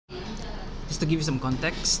just to give you some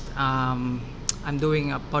context, I'm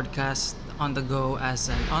doing a podcast on the go as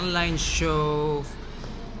an online show,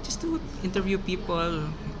 just to interview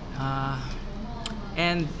people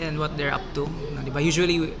and what they're up to. Diba?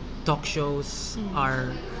 Usually, talk shows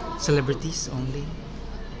are celebrities only.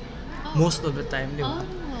 Most of the time, di ba?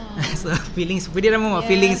 So, feelings, pwede naman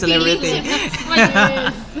feeling celebrity.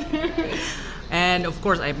 And of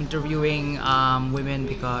course, I'm interviewing women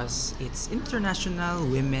because it's International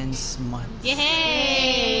Women's Month.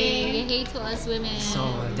 Yay! Yay to us women.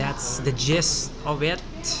 So that's the gist of it.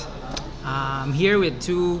 I'm here with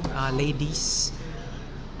two ladies.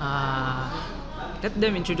 Let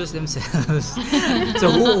them introduce themselves. So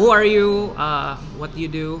who are you? What do you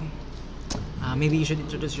do? Maybe you should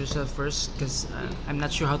introduce yourself first because I'm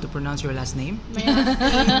not sure how to pronounce your last name. My last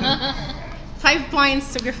name. 5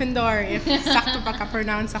 points to Gryffindor if sakto pa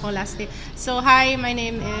ka-pronounce ako last name. So hi, my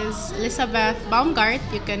name is Elisabeth Baumgart.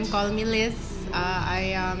 You can call me Liz.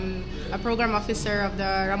 I am a program officer of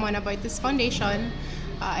the Ramon Aboitiz Foundation,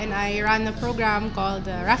 and I run a program called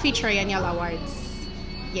the Rafi Triennial Awards.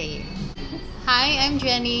 Yay! Hi, I'm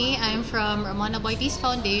Jenny. I'm from Ramon Aboitiz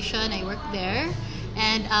Foundation. I work there.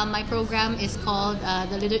 And my program is called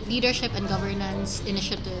the Leadership and Governance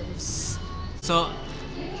Initiatives.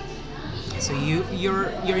 So you're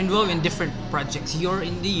involved in different projects. You're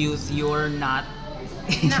in the youth. You're not.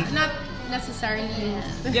 not necessarily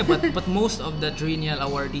youth. Yeah, but most of the Triennial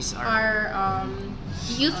awardees are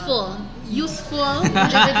youthful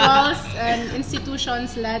individuals and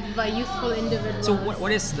institutions led by youthful individuals. So what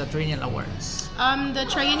is the Triennial Awards? The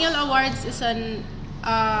Triennial Awards is an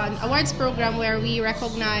awards program where we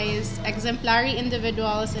recognize exemplary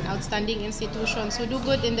individuals and outstanding institutions who do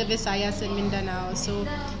good in the Visayas and Mindanao. So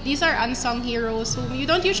these are unsung heroes whom you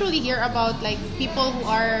don't usually hear about, like people who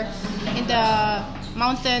are in the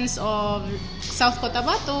mountains of South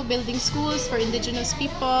Cotabato building schools for indigenous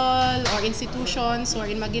people, or institutions who are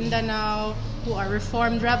in Maguindanao who are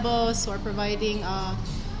reformed rebels who are providing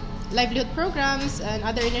livelihood programs and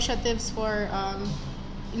other initiatives for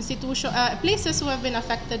places who have been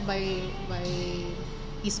affected by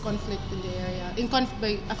peace conflict in the area,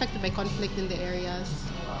 affected by conflict in the areas.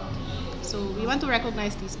 So we want to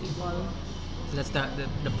recognize these people. So that's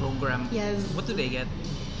the program. Yes. What do they get?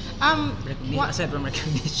 Aside from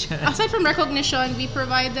recognition. Aside from recognition, we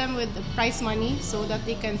provide them with prize money so that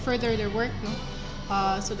they can further their work,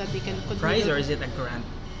 so that they can continue. Prize, or is it a grant?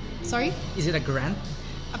 Sorry? Is it a grant?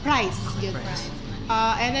 A prize. Good prize.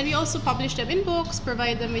 And then we also publish them in books,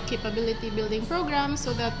 provide them with capability building programs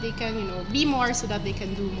so that they can, be more, so that they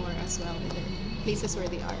can do more as well in the places where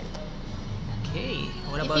they are. Okay.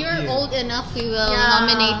 What about you? If you're you? old enough, we will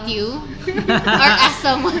nominate you or ask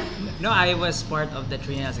someone. No, I was part of the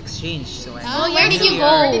Triennials Exchange, so where did you go?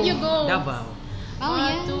 Where did you go? Davao.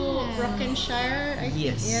 To Brockenshire, I think.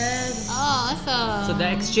 Yes. Yes. Oh, awesome. So the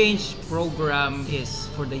exchange program is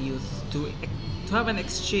for the youth to have an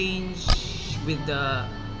exchange with the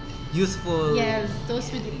youthful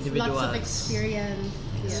those with individuals. lots of experience.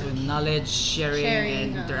 Yeah. So knowledge sharing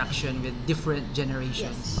and uh-huh. interaction with different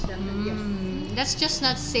generations. Yes, definitely. Yes. Let's just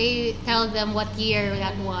not tell them what year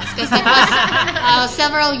that was, because that was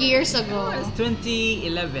several years ago. It's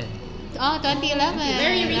 2011. Oh, 2011.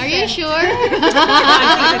 Very recent. Are you sure?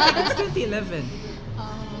 I think it's 2011.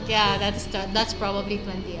 Yeah, that's probably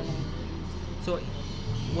 2011. So,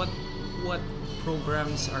 what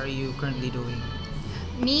programs are you currently doing?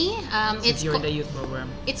 Me, Since you're in the youth program.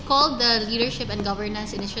 It's called the Leadership and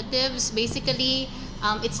Governance Initiatives. Basically,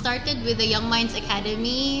 it started with the Young Minds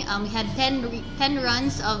Academy. We had 10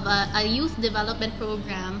 runs of a youth development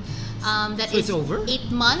program. That So is it's over?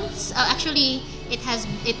 8 months. Actually,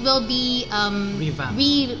 it will be Revamped.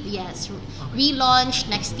 relaunched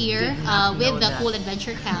next year with the that. Cool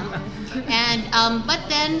Adventure Camp. And but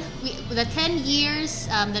then the 10 years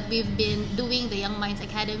that we've been doing the Young Minds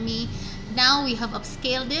Academy, now we have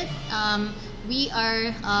upscaled it. We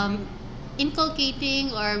are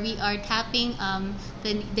inculcating, or we are tapping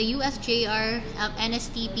the USJR,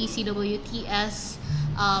 NSTP, CWTS,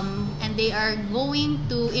 and they are going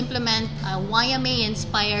to implement a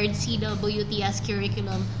YMA-inspired CWTS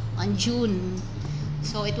curriculum on June.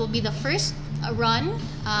 So it will be the first run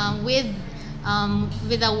with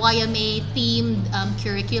a YMA-themed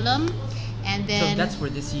curriculum. And then So that's for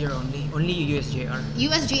this year only? Only USJR?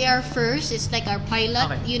 USJR first, it's like our pilot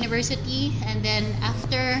Okay. university, and then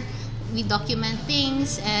after we document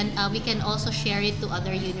things, and we can also share it to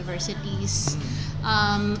other universities.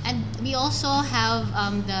 And we also have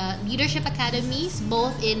the leadership academies,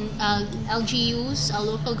 both in LGUs,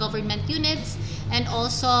 local government units, and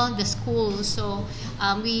also the schools. So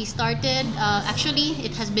we started. Actually,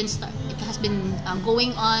 it has been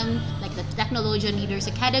going on, like the Technologian Leaders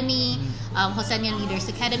Academy, Hosenian Leaders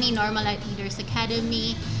Academy, Normalite Leaders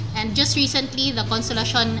Academy, and just recently the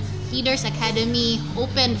Consolacion Leaders Academy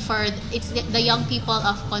opened for the young people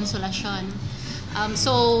of Consolacion.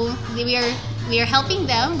 So we are helping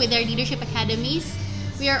them with their leadership academies.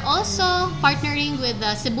 We are also partnering with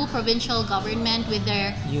the Cebu provincial government with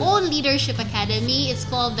their own leadership academy. It's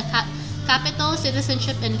called the Capital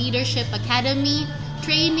Citizenship and Leadership Academy,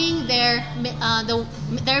 training the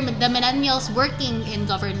millennials working in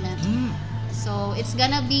government. So it's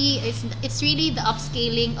gonna be it's really the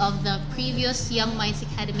upscaling of the previous Young Minds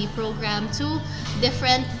Academy program to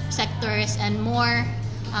different sectors, and more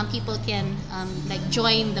people can like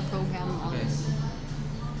join the program. Okay.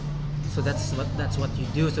 So that's what you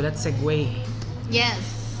do. So that's segue.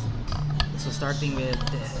 Yes. So starting with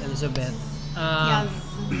Elisabeth. Yes.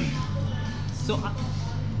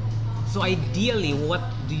 So ideally, what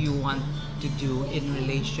do you want to do in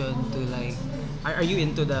relation to, like, are you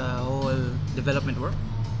into the whole development work?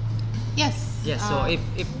 Yes. Yes. So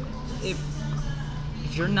if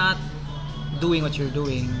you're not doing what you're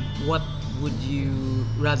doing, what would you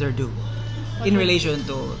rather do in relation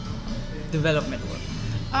to development work?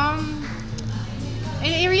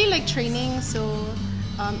 I really like training. So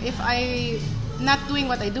if I not doing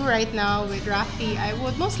what I do right now with Rafi, I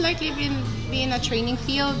would most likely be in a training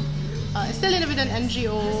field. Still in a bit an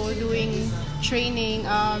NGO doing training.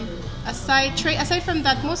 Aside from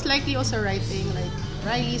that, most likely also writing, like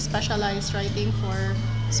really specialized writing for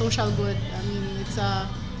social good. I mean, I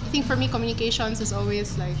think for me, communications is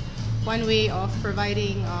always like one way of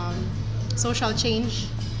providing social change.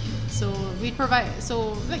 So we provide,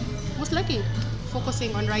 like most likely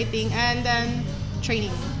focusing on writing and then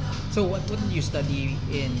training. So what did you study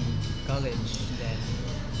in college then?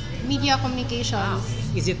 Media communications.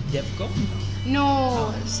 Is it DevCo?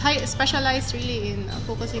 No, specialized really in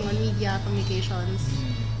focusing on media communications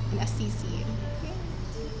in STC.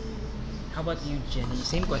 How about you, Jenny?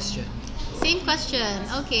 Same question. Same question.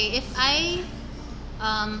 Okay, if I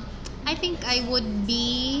think I would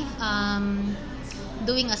be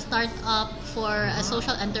doing a startup for a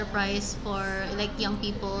social enterprise for like young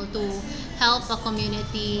people to help a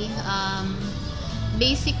community.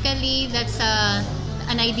 Basically, that's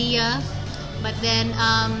an idea. But then,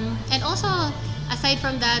 and also aside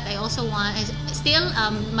from that, I also want still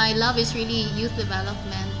my love is really youth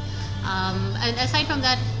development. And aside from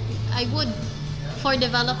that, I would for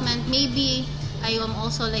development maybe I am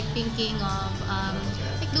also like thinking of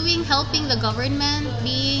helping the government,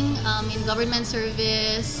 being in government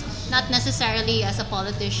service, not necessarily as a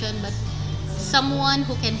politician, but someone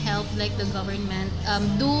who can help like the government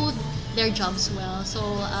do their jobs well. So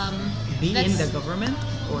be in the government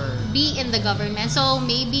or be in the government. So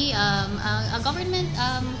maybe a government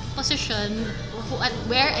position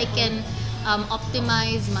where I can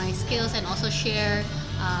optimize my skills and also share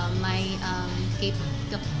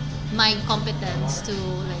my competence to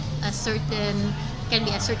like a certain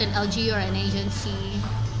LG or an agency.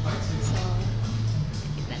 So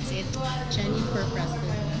that's it. Jenny for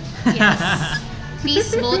president. Yes.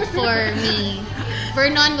 Please vote for me.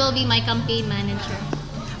 Vernon will be my campaign manager.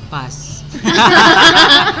 pass?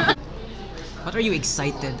 What are you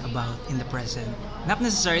excited about in the present? Not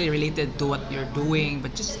necessarily related to what you're doing,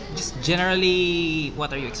 but just generally,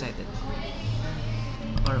 what are you excited?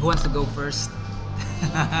 Or who wants to go first?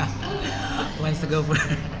 Who wants to go first?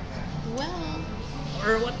 Well,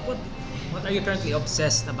 Or what are you currently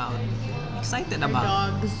obsessed about? Excited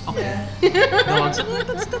about? Dogs. Okay. Dogs. Oh,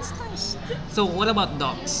 that's nice. So what about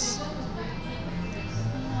dogs?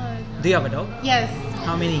 Do you have a dog? Yes,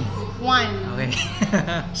 How many? one. Okay.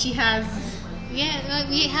 She has yeah,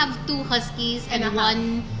 we have 2 huskies and And a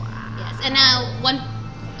one. Yes, and one.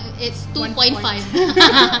 It's 2.5.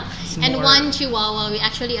 And more. 1 Chihuahua. We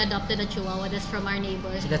actually adopted a Chihuahua. That's from our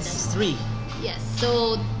neighbors. That's 3. Yes.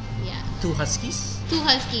 So yeah, 2 huskies? 2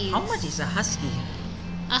 huskies. How much is a husky?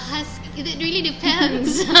 A husky. It really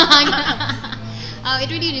depends. It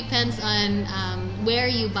really depends on where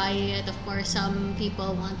you buy it. Of course, some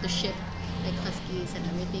people want to ship like huskies and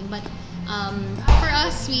everything, but for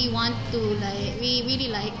us, we want to we really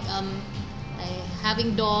like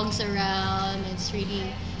having dogs around. It's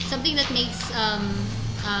really something that makes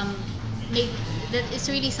that is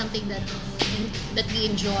really something that we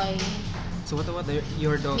enjoy. So what about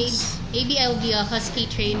your dogs? Maybe I'll be a husky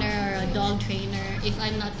trainer or a dog trainer if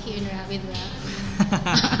I'm not here in Ravid Rap.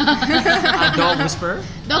 A dog whisperer?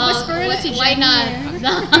 dog whisperer. Si Why Jenny.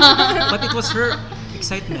 not? But it was her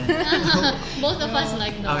excitement. Both of us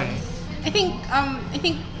like dogs. Okay. I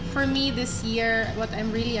think for me this year, what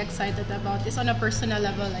I'm really excited about is on a personal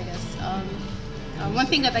level, I guess. One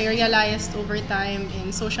thing that I realized over time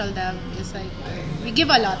in social dev is like we give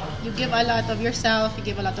a lot. You give a lot of yourself. You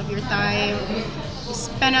give a lot of your time. You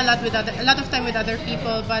spend a lot of time with other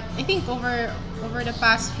people. But I think over the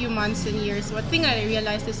past few months and years, one thing I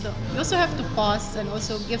realized is that you also have to pause and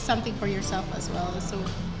also give something for yourself as well. So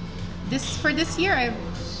this year,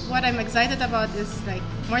 what I'm excited about is like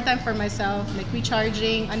more time for myself, like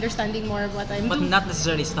recharging, understanding more of what I'm But doing. not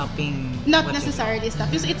necessarily stopping. Not what you- necessarily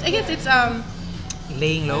stuff. I guess it's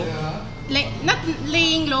Laying low. not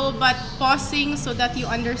laying low, but pausing so that you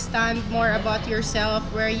understand more about yourself,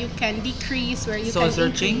 where you can decrease, where you Soul can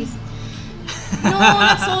searching? increase. No,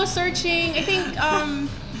 not soul searching. I think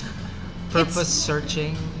Purpose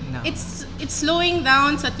searching. No. it's slowing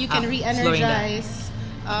down so that you can Slowing down. re-energize.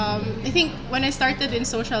 I think when I started in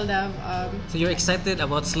social dev, So you're excited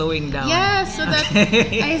about slowing down. yeah, so that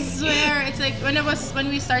Okay. I swear it's like when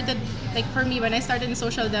we started, like for me when I started in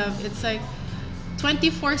social dev, it's like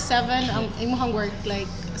 24/7 ang imong work. Like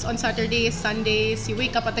on Saturdays, Sundays, you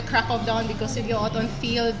wake up at the crack of dawn because you go out on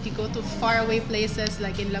field, you go to faraway places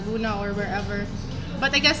like in Laguna or wherever.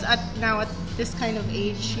 But I guess at this kind of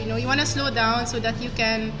age, you want to slow down so that you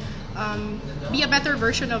can be a better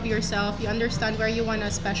version of yourself. You understand where you want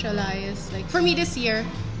to specialize. Like for me this year,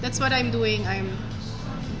 that's what I'm doing. I'm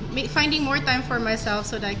finding more time for myself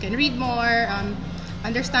so that I can read more,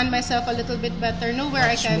 understand myself a little bit better, know where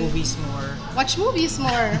Watch I can watch movies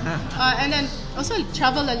more. and then also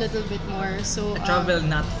travel a little bit more. So Travel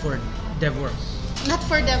not for dev work. not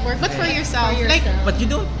for dev work, but for Okay. yourself. For Like yourself. But you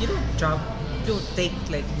don't travel. You don't take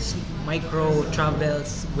like micro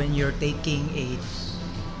travels when you're taking a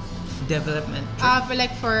development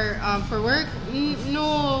trip. for work,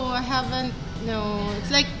 no, I haven't. No,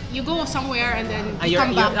 it's like you go somewhere and then you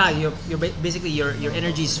come back. Basically your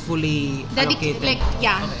energy is fully Dedicated, allocated. like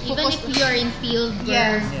yeah. Even if focused- you're in field work,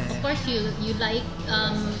 Yes. Yeah. of course you like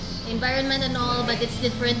environment and all, but it's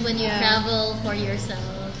different when you Yeah. travel for yourself.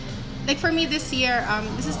 like for me this year,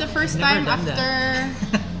 this is the first Never time done after.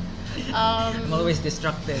 I'm always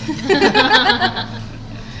distracted.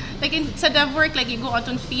 Like sa dev work, like you go out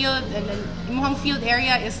on field and then yung field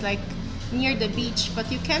area is like near the beach, but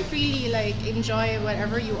you can't really like enjoy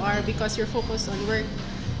wherever you are because you're focused on work.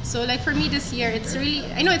 So like for me this year, it's really,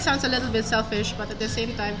 I know it sounds a little bit selfish, but at the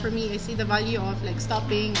same time for me, I see the value of like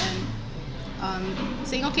stopping and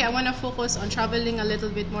saying, okay, I want to focus on traveling a little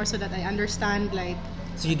bit more so that I understand like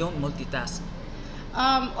So you don't multitask.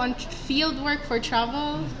 on field work for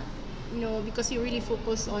travel, no, because you really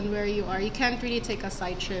focus on where you are. You can't really take a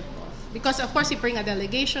side trip off. Because of course you bring a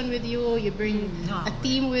delegation with you, you bring No. a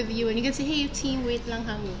team with you, and you can say, hey team, wait lang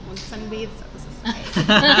ha, mag-sunbathe ako sa side.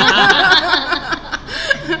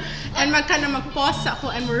 And mag-pause ako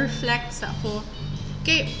and reflect sa ako.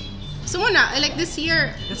 Okay, so muna, like this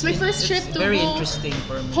year, it's my first trip to very go interesting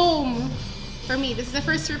for me. home. For me, this is the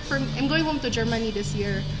first trip I'm going home to Germany this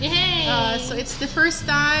year. Yay! So it's the first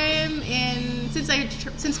time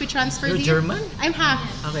since we transferred You're here. German? I'm half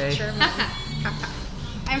Okay. German.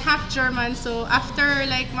 I'm half German. So after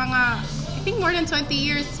like I think more than 20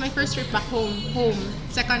 years, it's my first trip back home,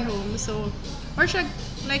 second home. So or siya,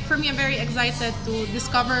 like for me, I'm very excited to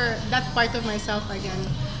discover that part of myself again.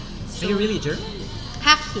 So you're really German?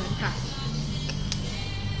 Half yun, half.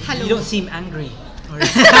 Hello. You don't seem angry. Or-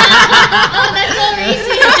 Oh, that's so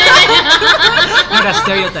racist. no, that's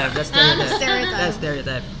stereotype. That's stereotype. Stereotype. That's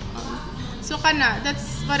stereotype. So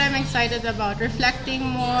that's what I'm excited about. Reflecting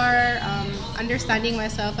more, understanding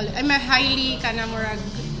myself. I'm a highly more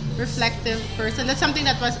reflective person. That's something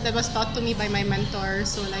that was taught to me by my mentor.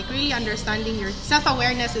 So like really understanding your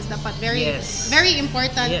self-awareness is dapat Yes. very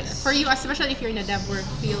important Yes. for you, especially if you're in a dev work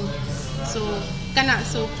field. So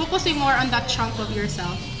focusing more on that chunk of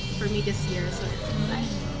yourself for me this year. So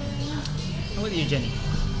How about you, Jenny?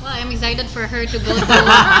 Well, I'm excited for her to go to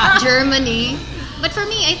Germany. But for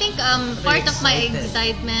me, I think part of my excited.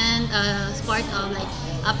 excitement, part of like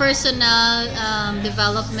a personal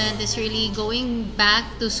development is really going back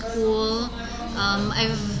to school.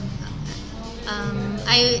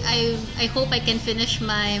 I hope I can finish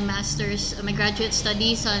my master's, my graduate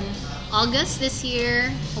studies on August this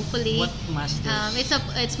year. Hopefully. What masters?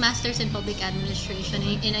 It's master's in public administration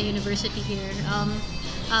in a university here.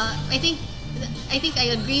 I think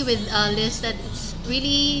I agree with Liz that it's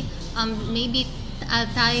really maybe a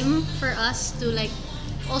time for us to like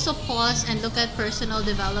also pause and look at personal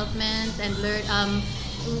development and learn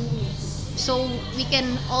so we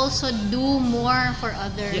can also do more for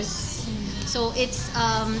others. Yes. So it's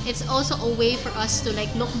also a way for us to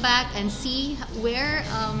like look back and see where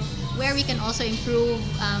where we can also improve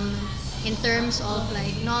in terms of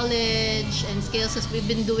like knowledge and skills, as we've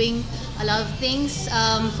been doing a lot of things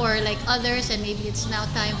for like others, and maybe it's now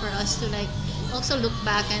time for us to like also look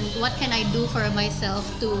back and what can I do for myself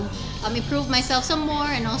to improve myself some more,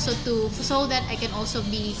 and also to so that I can also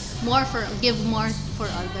be more for give more for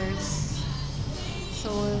others. So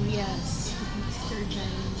yes, Master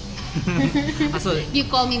Jenny. So, You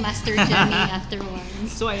call me Master Jenny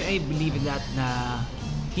afterwards. so I believe in that na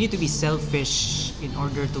you need to be selfish in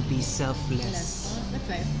order to be selfless. That's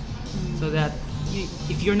nice. So that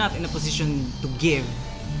if you're not in a position to give,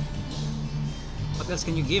 what else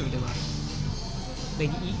can you give, diba?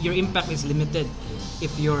 Like your impact is limited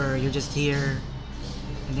if you're just here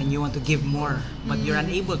and then you want to give more but you're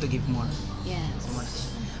unable to give more. Yes. So much.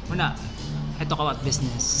 Muna, I talk about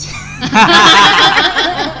business.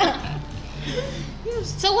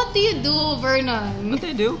 So what do you do, Vernon? What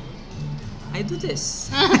do? I do this.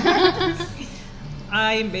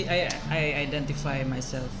 I identify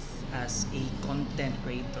myself as a content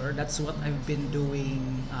creator. That's what I've been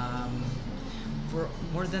doing for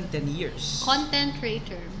more than 10 years. Content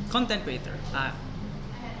creator. Content creator.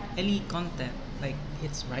 Any content, like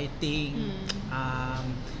it's writing.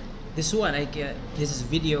 This one this is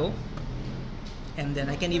video, and then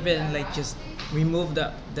I can even like just remove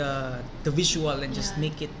the visual and just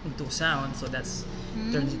make it into sound, so that's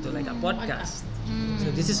turns into like a podcast.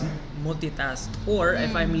 So this is multitask. Or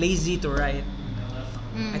if I'm lazy to write,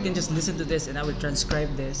 I can just listen to this and I will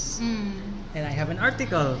transcribe this. And I have an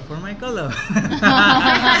article for my column.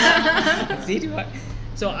 See what?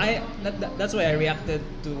 So that's why I reacted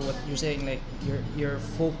to what you're saying. Like you're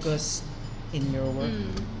focused in your work.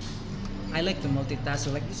 I like to multitask.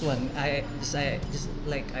 So like this one, I just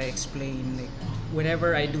like I explain, like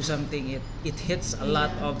whenever I do something, it hits a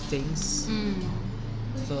lot of things.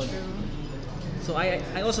 So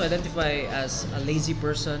I also identify as a lazy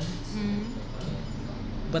person.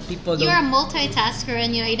 But people don't. You're a multitasker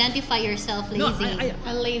and you identify yourself lazy. No,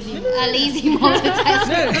 A lazy. A lazy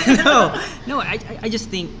multitasker. no. I just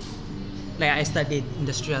think, like I studied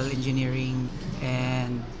industrial engineering,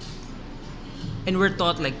 and we're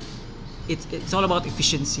taught like it's all about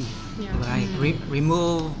efficiency. Yeah. Like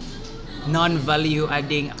remove non-value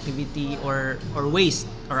adding activity or waste,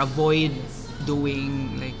 or avoid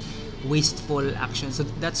doing like wasteful action. So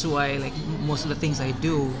that's why like most of the things I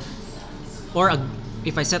do, or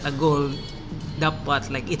if I set a goal, dapat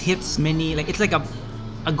like it hits many, like it's like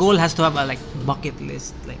a goal has to have a like bucket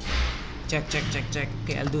list, like check.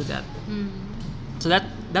 Okay, I'll do that. So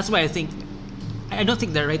that's why I think I don't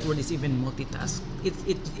think the right word is even multitask.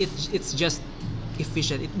 It's just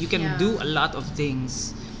efficient. You can do a lot of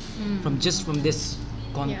things from this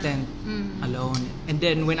content alone. And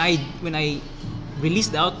then when I release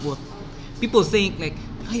the output, people think like,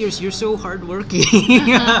 oh, you're so hardworking.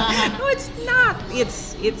 No, it's not.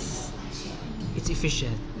 It's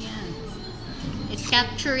efficient. Yeah. It's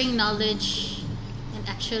capturing knowledge and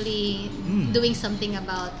actually doing something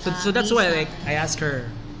about. So that's why like I asked her,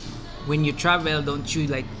 when you travel, don't you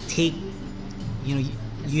like take,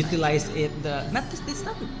 utilize it?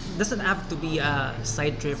 Doesn't have to be a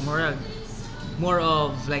side trip, more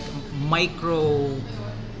of like micro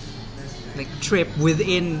like trip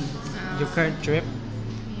within your current trip.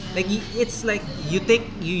 Like it's like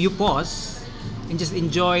you pause and just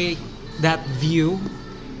enjoy that view,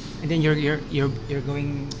 and then you're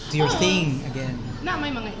going to your thing again. No, may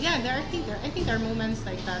mga I think there are moments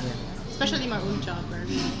like that, especially my own job where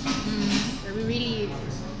we really,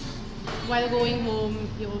 while going home,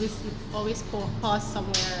 you always pause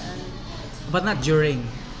somewhere and. But not during.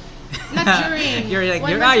 Not during. You're like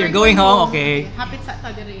When you're going home, okay. Hapit sa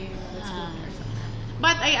tadiri. Let's go there.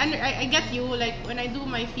 But I get you. Like when I do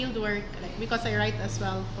my field work, like because I write as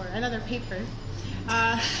well for another paper.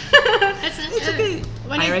 It's okay.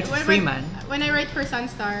 I write for Freeman. When I write for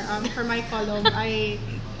Sunstar, for my column,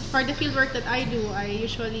 for the field work that I do, I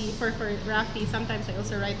usually for Rafi, sometimes I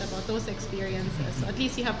also write about those experiences. So at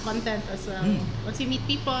least you have content as well. Once you meet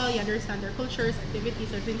people, you understand their cultures,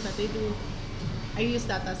 activities, or things that they do. I use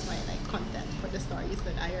that as my like content for the stories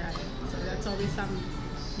that I write. So that's always some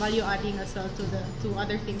value adding as well to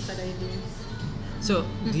other things that I do. So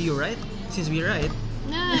do you write? Since we write.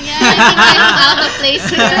 No, yeah, I think I'm out of place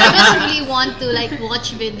here. I just really want to like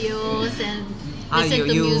watch videos and listen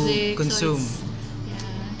to you music. consume. So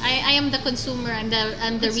I am the consumer. I'm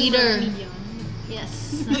the reader.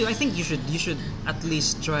 Yes. No, I think you should at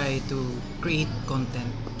least try to create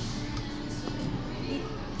content.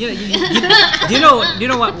 Yeah, do you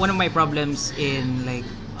know what one of my problems in like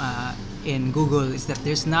in Google is that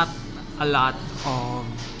there's not a lot of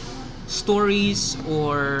stories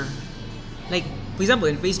or like for example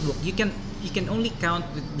in Facebook, you can only count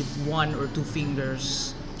with one or two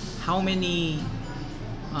fingers how many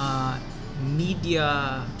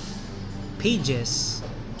media pages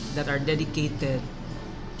that are dedicated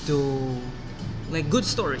to like good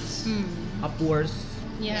stories. Upwards,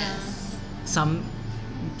 Yes. some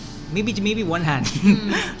maybe one hand,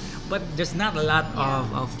 but there's not a lot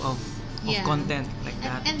of Yeah. content like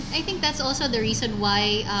that. And I think that's also the reason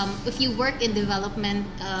why if you work in development,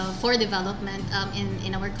 for development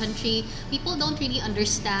in our country, people don't really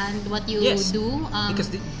understand what you Yes, do. because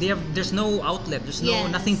there's no outlet, there's Yes,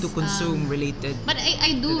 nothing to consume related. But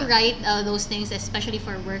I do to that. write those things, especially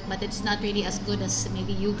for work, but it's not really as good as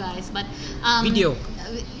maybe you guys. But Video.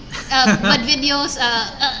 but videos,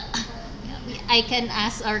 I can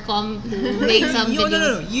ask our com to make some no,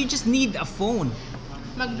 videos. you just need a phone.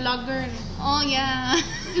 Mag-vlogger. Oh yeah,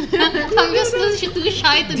 I'm just too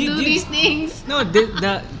shy to do Did- these things. No,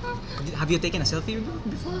 have you taken a selfie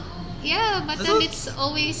before? Yeah, but Also, then it's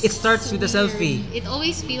always It starts with a weird. selfie. It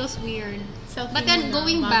always feels weird. Selfie But then muna,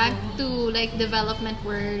 going bago. back to like development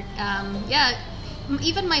work,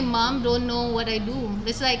 even my mom don't know what I do.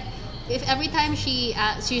 It's like if every time she's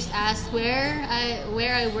asked where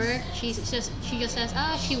I work, she just says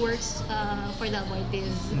she works for the Boy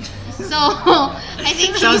Biz. So I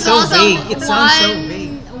think Sounds she's so also vague. It sounds so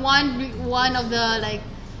vague. one of the like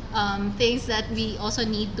things that we also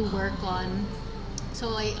need to work on.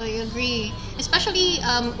 So I agree, especially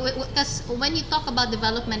because when you talk about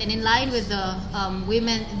development and in line with the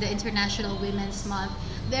the International Women's Month,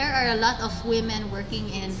 there are a lot of women working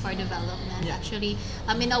for development. Yeah. Actually,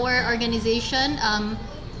 in our organization,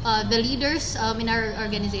 the leaders in our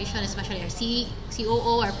organization, especially our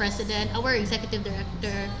COO, our president, our executive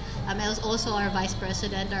director, and also our vice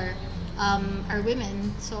president, are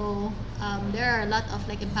women. So there are a lot of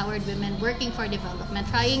like empowered women working for development,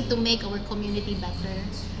 trying to make our community better.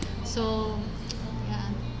 So yeah.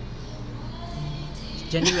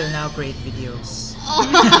 Jenny will now create videos.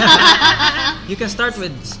 You can start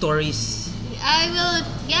with stories. I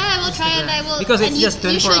will try and I will. Because it's and just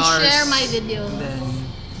 24 you should hours. share my video. Then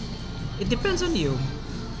it depends on you.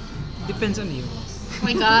 Depends on you. Oh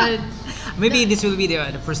my god. Maybe this will be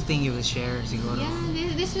the first thing you will share, siguro.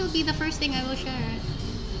 Yeah, this will be the first thing I will share.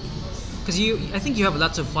 Because I think you have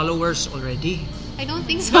lots of followers already. I don't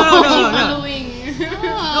think so. No. Following.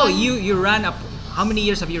 No, you ran up. How many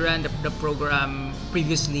years have you ran the program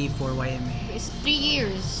previously for YMA? It's 3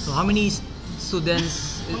 years. So how many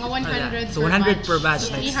students? Mga are that? 100 So per 100 batch. per batch.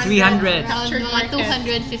 So Like 300. 300. Around Captured mga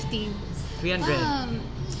market. 215. 300.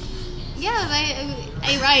 Yeah,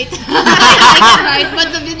 I write. I can write,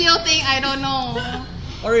 but the video thing, I don't know.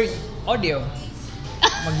 Or audio.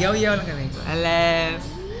 Magyaw-yaw lang kami. Hello.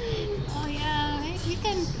 Oh yeah, you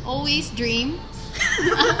can always dream.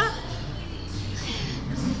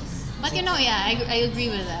 But I agree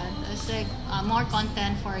with that. It's like more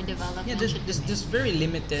content for development. Yeah, there's very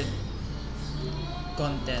limited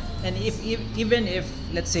content, and even if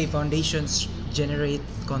let's say foundations generate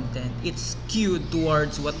content, it's skewed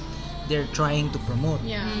towards what they're trying to promote.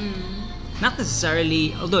 Yeah. Not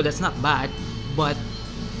necessarily, although that's not bad, but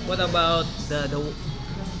what about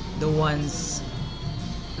the ones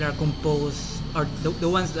that are composed, or the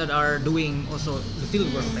ones that are doing also the field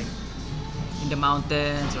work, like in the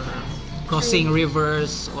mountains or crossing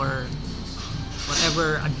rivers or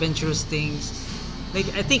whatever adventurous things. Like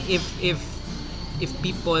I think if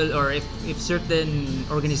people or if certain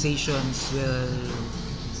organizations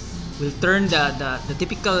will turn the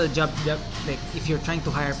typical job, like if you're trying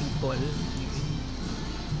to hire people,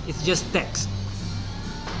 it's just text.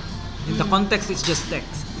 In the context, it's just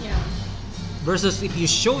text. Yeah. Versus if you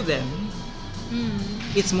show them,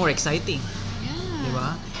 it's more exciting. Yeah. Diba?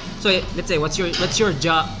 So let's say what's your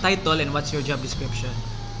job title and what's your job description?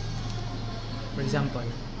 For example,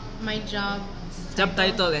 My job. job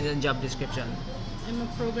title and then job description. I'm a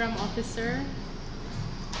program officer.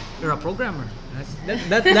 You're a programmer. That's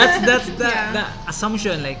the, Yeah. the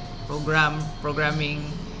assumption, like programming.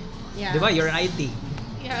 Yeah. Diba? You're an IT.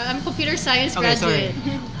 Yeah, I'm computer science Okay, graduate.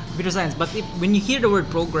 sorry. Computer science. But when you hear the word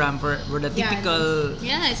program for the Yeah. typical,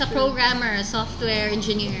 Yeah, it's a programmer, a software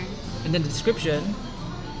engineer. and then the description,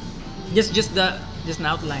 just an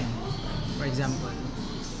outline, for example.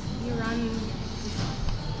 You run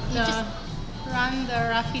You the just- run the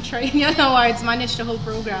Rafi Triennial Awards, manage the whole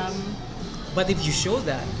program. But if you show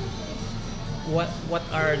that, what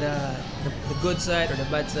are the good side or the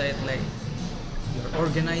bad side? Like you're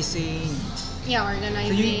organizing, Yeah, so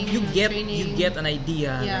organizing. you training. get an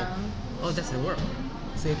idea. Yeah. Like, oh, that's the work.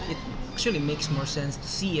 So it actually makes more sense to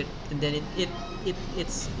see it, and then it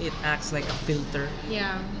acts like a filter.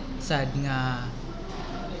 Yeah. sad nga,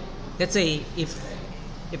 let's say if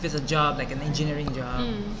it's a job like an engineering job,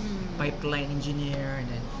 pipeline engineer, and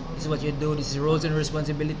then this is what you do, this is roles and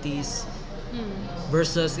responsibilities,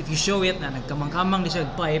 versus if you show it na nagkamang-kamang di siya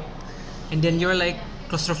pipe, and then you're like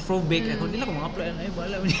claustrophobic, ako nila ko mga apply na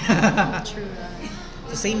bala. True.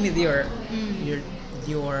 The same with your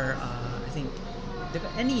I think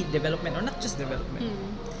any development, or not just development.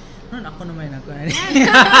 No, ako naman ako.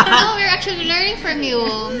 No, we're actually learning from you.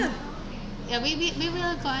 Yeah, we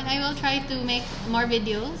will go on. I will try to make more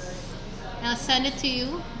videos. I'll send it to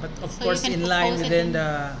you. But of So course, you can in line propose it within and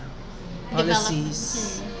the develop.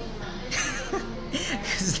 policies.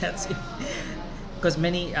 Because that's it. Because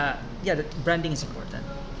many, the branding is important.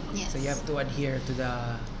 Yes. So you have to adhere to the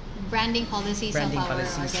branding policies branding of our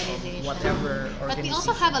policies organization. of whatever organization. But we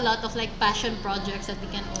also have a lot of like passion projects that we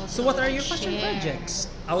can also. So what are your passion share. projects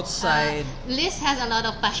outside? Liz has a lot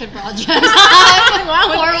of passion projects.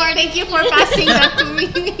 Wow. Forward. Thank you for passing that to me.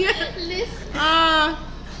 Liz.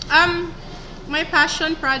 My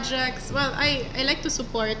passion projects. Well, I like to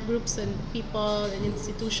support groups and people and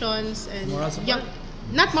institutions and Moral support?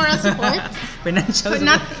 not moral support, Financial but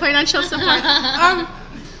not financial support.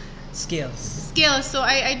 skills. Skills. So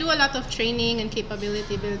I do a lot of training and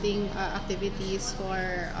capability building activities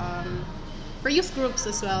for youth groups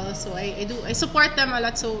as well. So I support them a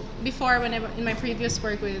lot. So before, when in my previous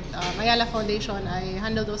work with Ayala Foundation, I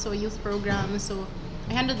handled also a youth program. So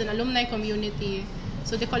I handled an alumni community.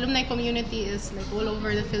 So the alumni community is like all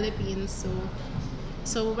over the Philippines.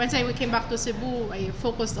 So once we came back to Cebu, I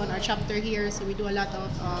focused on our chapter here. So we do a lot of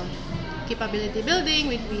capability building.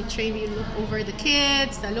 We train, we look over the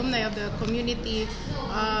kids, the alumni of the community.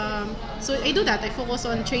 So I do that. I focus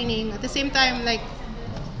on training. At the same time, like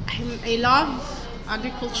I love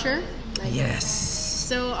agriculture. Like, Yes.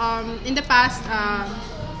 So in the past,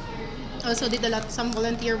 also did some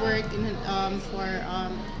volunteer work for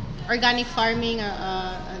organic farming,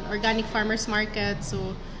 an organic farmers market.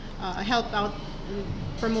 So I helped out,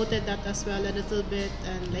 promoted that as well a little bit,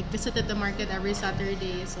 and like visited the market every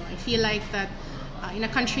Saturday. So I feel like that in a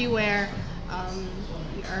country where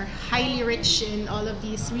we are highly rich in all of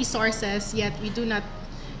these resources, yet we do not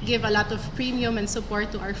give a lot of premium and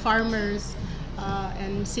support to our farmers,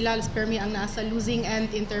 and sila spermi ang nasa losing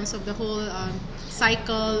end in terms of the whole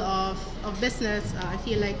cycle of business. I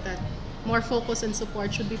feel like that more focus and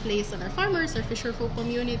support should be placed on our farmers, our fisher folk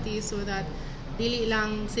community, so that dili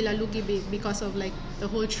lang sila lugi because of like the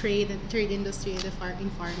whole trade industry in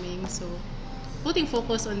farming. So putting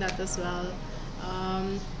focus on that as well.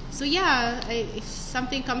 So yeah, if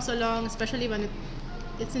something comes along, especially when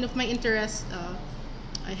it's of my interest,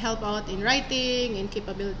 I help out in writing, in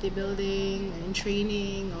capability building, in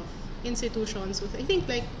training of institutions. So I think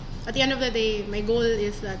like at the end of the day, my goal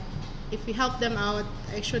is that if we help them out,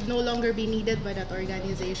 I should no longer be needed by that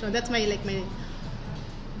organization. That's my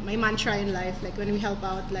mantra in life. Like when we help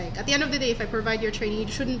out, like at the end of the day, if I provide your training,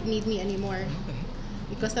 you shouldn't need me anymore,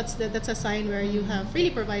 because that's a sign where you have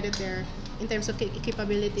really provided there in terms of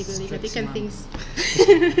capability building. That they can things.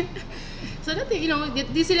 So that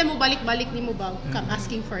di sila mo balik-balik ni mo ba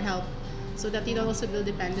asking for help, so that you don't also build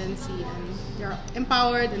dependency and they're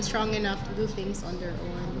empowered and strong enough to do things on their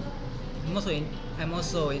own. I'm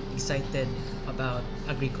also excited about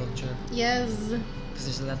agriculture. Yes. Because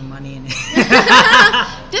there's a lot of money in it.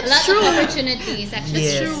 That's A lot true. of opportunities. Actually,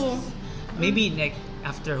 Yes. That's true. Maybe like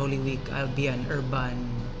after Holy Week, I'll be an urban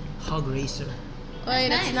hog racer. Oy,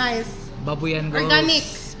 that's nice. Babuyan goes. Organic.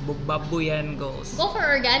 Babuyan goes. go for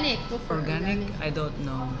organic. Organic? I don't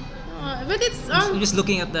know. But it's I'm just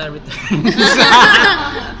looking at the return.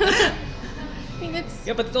 I mean, it's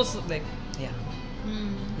Yeah, but it's also like,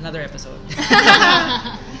 another episode.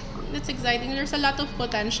 that's exciting. There's a lot of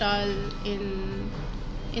potential in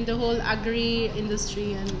the whole agri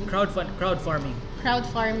industry and crowd farming. crowd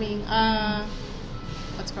farming.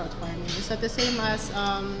 What's crowd farming? Is that the same as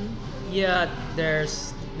Yeah,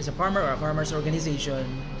 there's a farmer or a farmers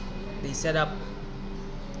organization. They set up.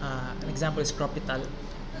 An example is Cropital.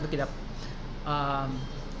 Look it up.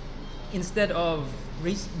 Instead of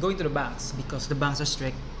going to the banks, because the banks are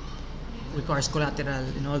strict, requires collateral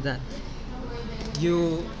and all that,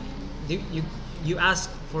 you ask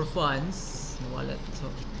for funds, wallet. So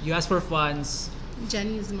you ask for funds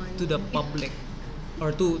Jenny's money? to the public,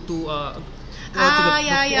 or to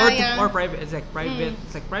private. It's like private.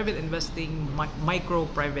 It's like private investing, micro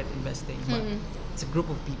private investing. But it's a group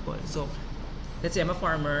of people. So let's say I'm a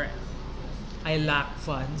farmer. I lack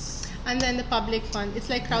funds. And then the public fund. It's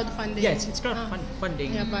like crowdfunding. Yeah, it's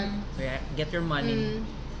funding. Yeah, but So get your money,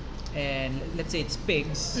 and let's say it's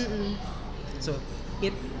pigs. So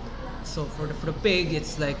it So for the pig,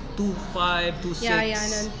 it's like 2.5, 2.6. Yeah,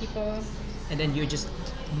 and then people. And then you just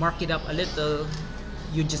mark it up a little.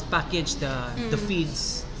 You just package the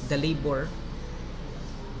feeds, the labor,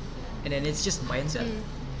 and then it's just buy and sell.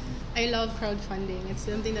 I love crowdfunding. It's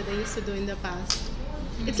something that I used to do in the past.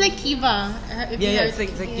 It's like Kiva. Yeah, it's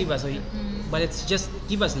like Kiva. So, but it's just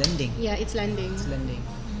Kiva's lending. Yeah, it's lending. It's lending.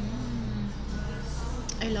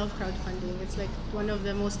 I love crowdfunding. It's like one of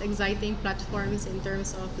the most exciting platforms in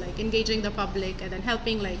terms of like engaging the public and then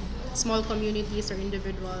helping like small communities or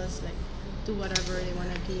individuals like do whatever they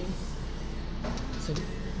want to do. So you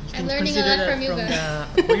I'm can learning a consider lot that from you guys.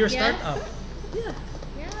 for your Yeah. startup. Yeah,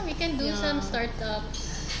 we can do some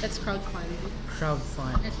startups That's crowdfund.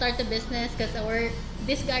 Crowdfund. and start a business because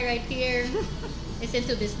this guy right here is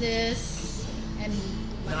into business and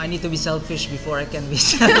No, I need to be selfish before I can be.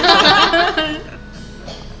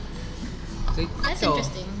 that's So,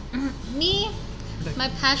 interesting. Me, my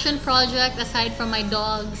passion project aside from my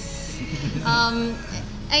dogs,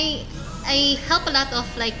 I help a lot of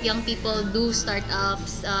like young people do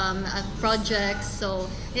startups, projects. So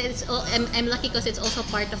I'm lucky because it's also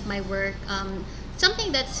part of my work.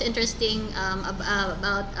 Something that's interesting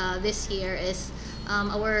about this year is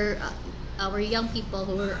our young people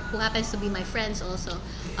who happens to be my friends also.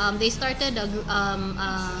 They started a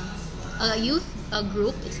youth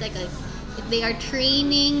group. It's like they are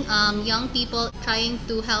training young people, trying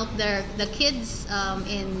to help the kids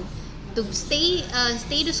to stay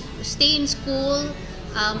in school,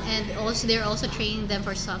 and also they're also training them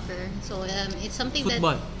for soccer. So it's something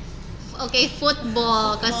football.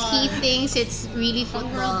 Football, because he thinks it's really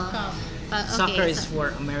football. World Cup. But, Soccer is for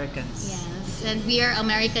Americans. yes, and we are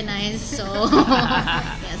Americanized, so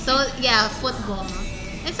football.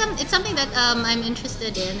 It's something that I'm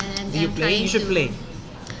interested in, and Do you I'm play? trying You should to, play.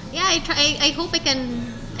 Yeah, I hope I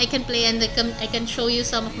can play, and I can show you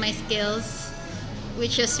some of my skills,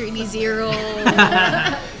 which is really zero.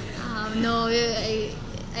 No,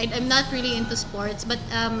 I'm not really into sports, but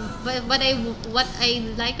what I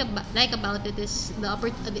like about it is the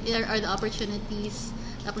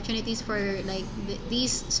opportunities for like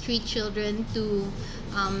these street children to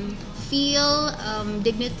feel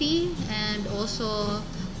dignity and also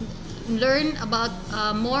learn about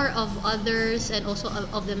more of others and also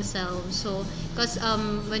of themselves. So because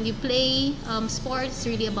when you play sports, it's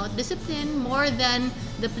really about discipline more than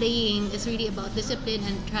the playing. It's really about discipline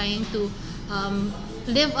and trying to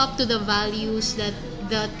live up to the values that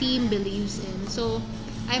the team believes in. So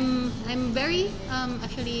I'm very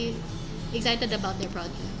actually excited about their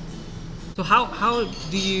project. So how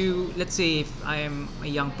do you, let's say if I'm a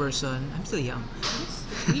young person, I'm still young.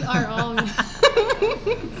 We are all.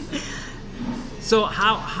 So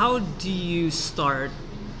how do you start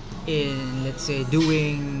in, let's say,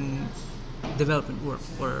 doing development work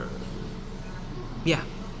or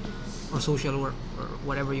social work or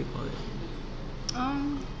whatever you call it?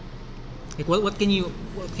 Like what can you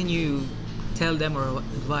tell them or what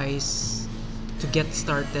advice to get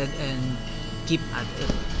started and keep at it?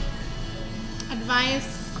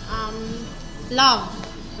 Advice, love.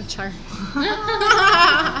 Char.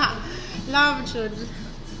 Love should.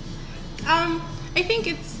 I think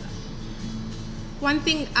it's one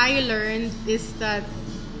thing I learned is that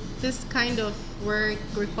this kind of work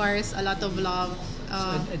requires a lot of love. So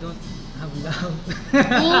I don't have love.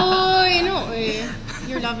 Oh, you know,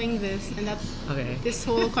 you're loving this, and that Okay. these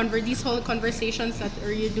whole conversations that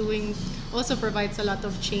are you doing also provides a lot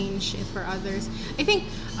of change for others. I think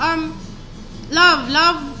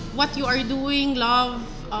love what you are doing, love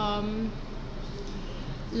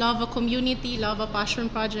a community, love a passion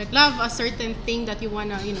project, love a certain thing that you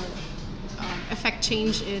wanna affect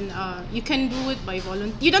change in. You can do it by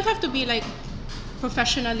volunteer. You don't have to be like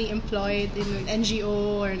professionally employed in an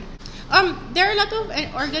NGO or. There are a lot of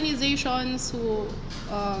organizations who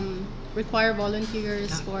require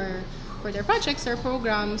volunteers for their projects or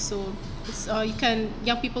programs. So it's,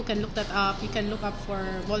 young people can look that up. You can look up for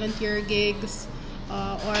volunteer gigs,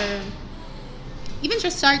 or even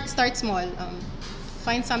just start small.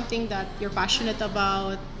 Find something that you're passionate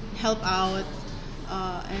about, help out,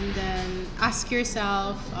 and then ask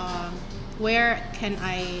yourself, where can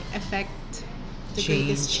I affect the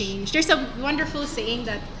greatest change? There's a wonderful saying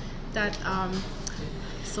that I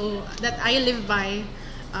live by.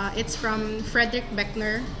 It's from Frederick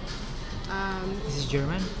Beckner. This is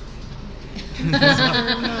German?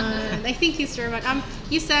 German. I think he's German.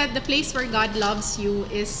 He said the place where God loves you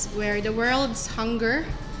is where the world's hunger,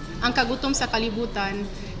 ang kagutom sa kalibutan,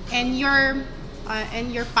 and your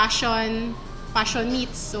passion passion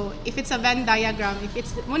meets. So if it's a Venn diagram, if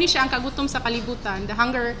it's muna siya ang kagutom sa kalibutan,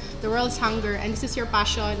 the world's hunger, and this is your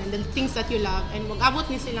passion and the things that you love, and mag-abot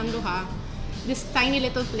ni silang duha, this tiny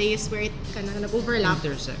little place where it kind of nag-overlap,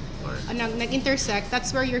 Intersect. Or nag-intersect,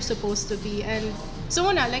 that's where you're supposed to be. And so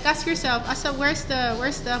muna, like ask yourself, where's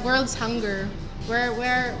the world's hunger?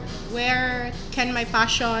 Where can my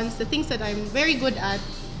passions, the things that I'm very good at,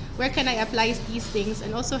 where can I apply these things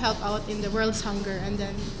and also help out in the world's hunger? And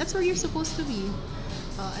then that's where you're supposed to be.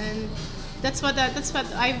 And that's what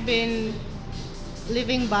I've been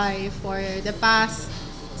living by for the past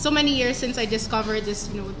so many years since I discovered this,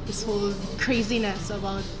 this whole craziness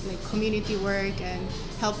about like community work and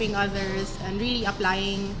helping others and really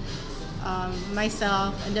applying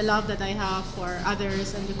myself and the love that I have for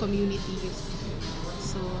others and the communities.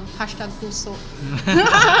 So #puso.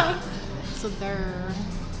 So there.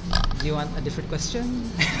 do you want a different question?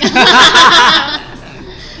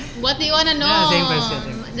 What do you want to know? Yeah, same question.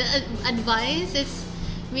 The advice is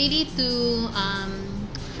really to,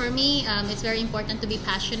 for me, it's very important to be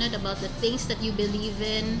passionate about the things that you believe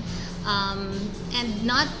in, and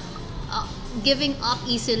not giving up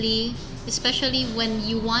easily, especially when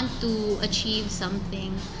you want to achieve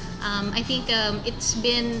something. I think it's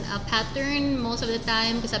been a pattern most of the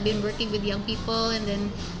time because I've been working with young people, and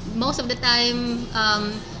then most of the time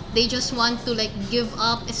they just want to like give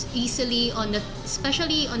up as easily on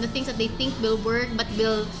especially on the things that they think will work, but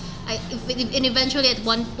and eventually at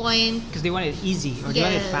one point, Because they want it easy or they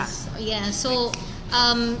want it fast. yeah. So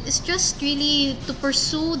it's just really to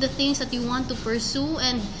pursue the things that you want to pursue,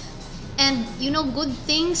 and good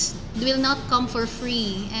things will not come for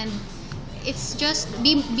free, and it's just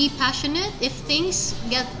be passionate. If things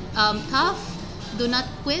get tough, do not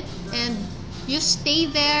quit, and just stay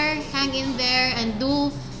there, hang in there, and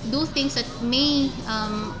do things that may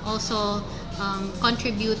also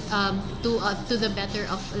contribute to the better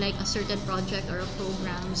of like a certain project or a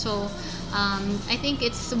program. So I think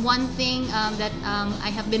it's one thing that I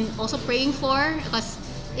have been also praying for, because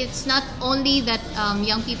it's not only that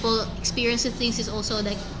young people experience things, it's also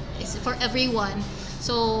like it's for everyone.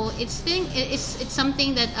 So it's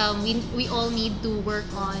something that we all need to work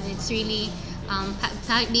on. It's really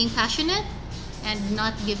being passionate and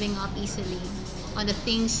not giving up easily on the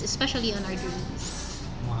things, especially on our dreams.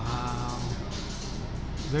 Wow.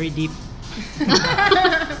 Very deep.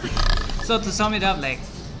 So to sum it up, like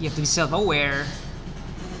you have to be self-aware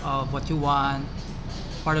of what you want.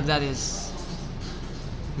 Part of that is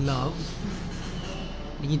love.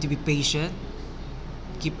 You need to be patient.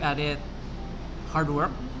 Keep at it. Hard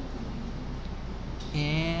work.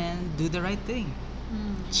 And do the right thing.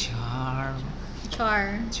 Charm.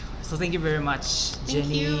 Char. So thank you very much, Thank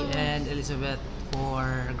Jenny you. and Elisabeth,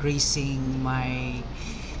 for gracing my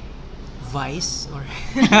vice or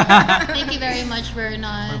Thank you very much, Vernon.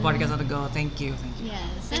 our podcast on the go. Thank you.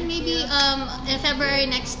 Yes, and maybe in February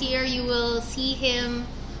next year you will see him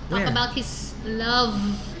talk Where? about his love,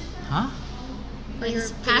 Huh? or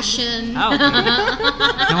his passion. Ah,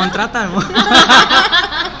 okay. Namontratan mo.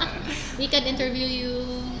 We can interview you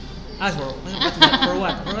Ah, what's that? For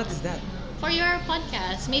what? For what is that? for your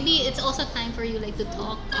podcast. Maybe it's also time for you like to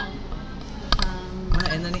talk.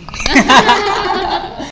 Ano na eh.